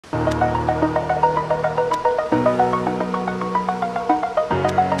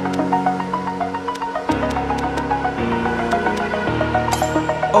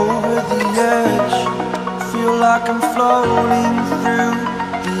Over the edge, feel like I'm floating through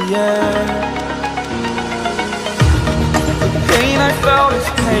the air. The pain I felt is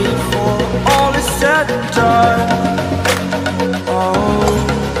paid for, all is said and done. Oh,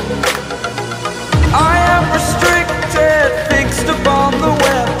 I am restricted, fixed upon the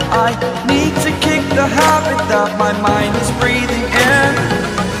web. I need to kick the habit that my mind is breathing in.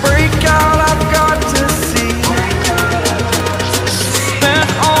 Break out, I've got to see.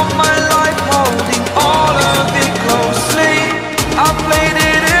 My life holding all of it closely. I played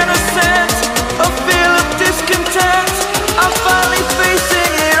it innocent, a feel of discontent. I'm finally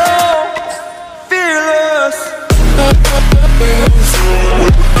facing it all, fearless.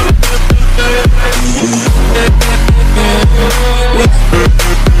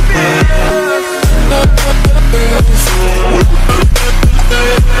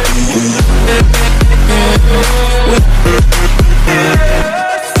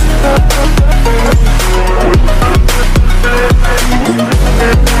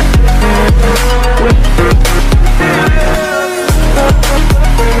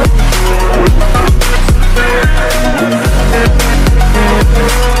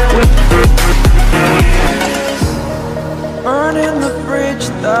 Burning the bridge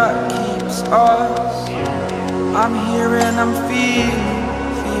that keeps us. I'm here and I'm feeling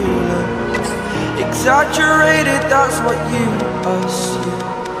exaggerated, that's what you assume.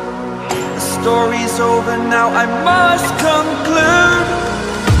 The story's over now, I must conclude.